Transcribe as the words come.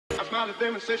smiled at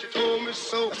them and said she told me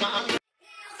so.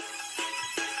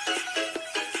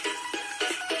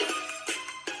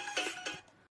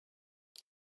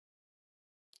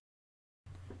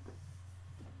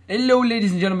 Hello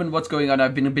ladies and gentlemen, what's going on?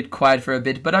 I've been a bit quiet for a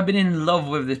bit, but I've been in love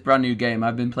with this brand new game.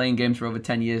 I've been playing games for over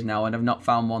 10 years now and I've not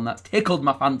found one that's tickled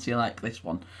my fancy like this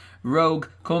one. Rogue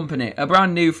Company, a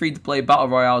brand new free-to-play battle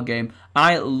royale game.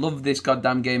 I love this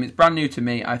goddamn game. It's brand new to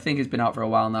me. I think it's been out for a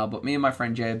while now, but me and my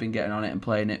friend Jay have been getting on it and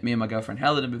playing it. Me and my girlfriend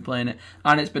Helen have been playing it,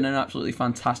 and it's been an absolutely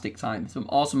fantastic time. Some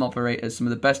awesome operators, some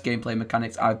of the best gameplay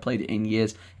mechanics I've played in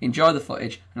years. Enjoy the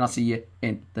footage, and I'll see you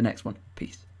in the next one.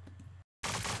 Peace.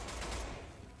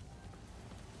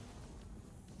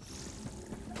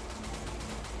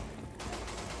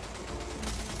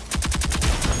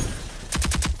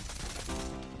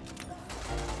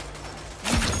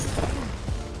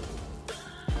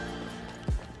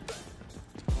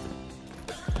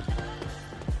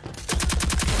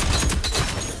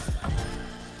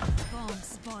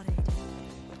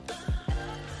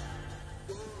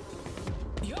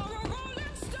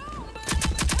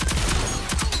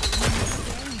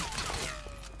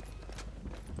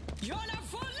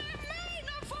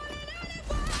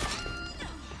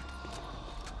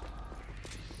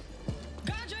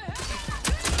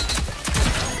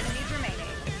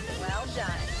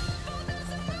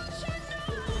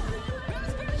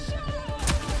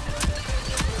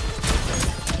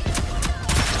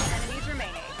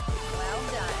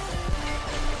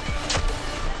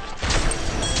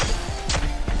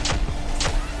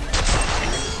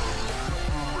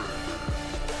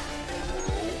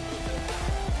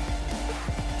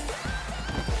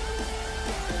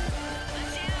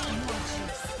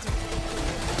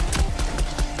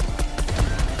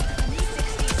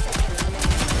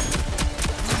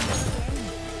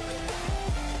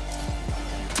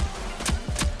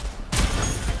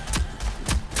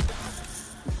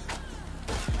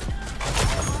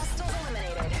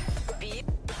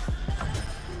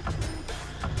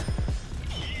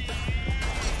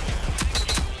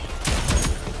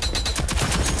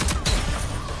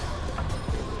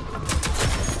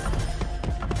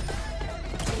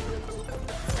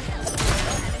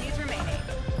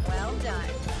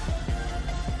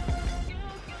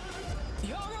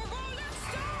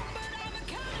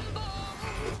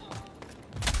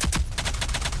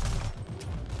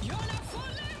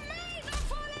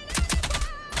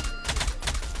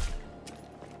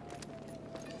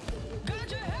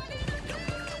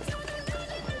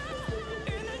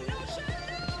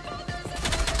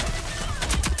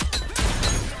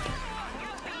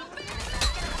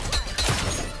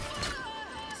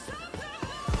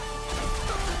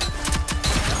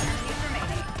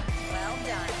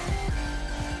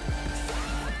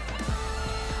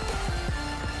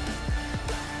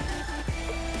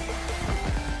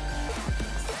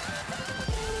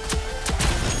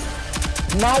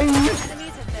 Nice!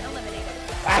 Enemies have been eliminated.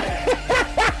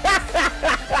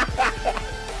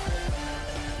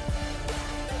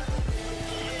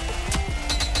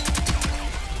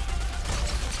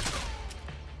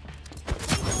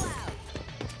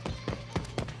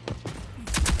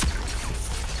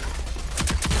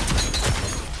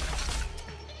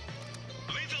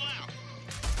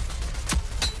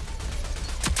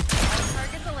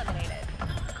 Targets eliminated.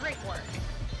 Great work.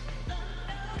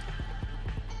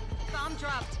 Bomb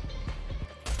dropped.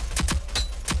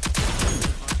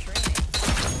 More training.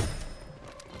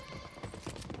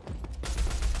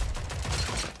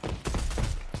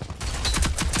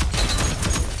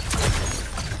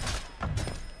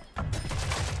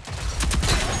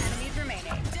 Enemies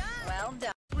remaining. Well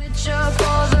done. Switch up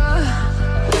all the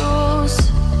rules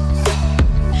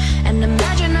and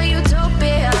imagine a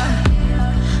utopia.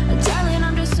 Darling,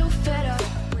 I'm just so fed up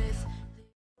with.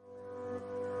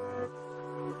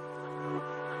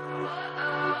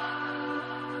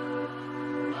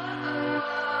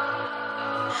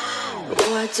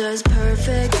 What does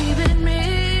perfect even mean?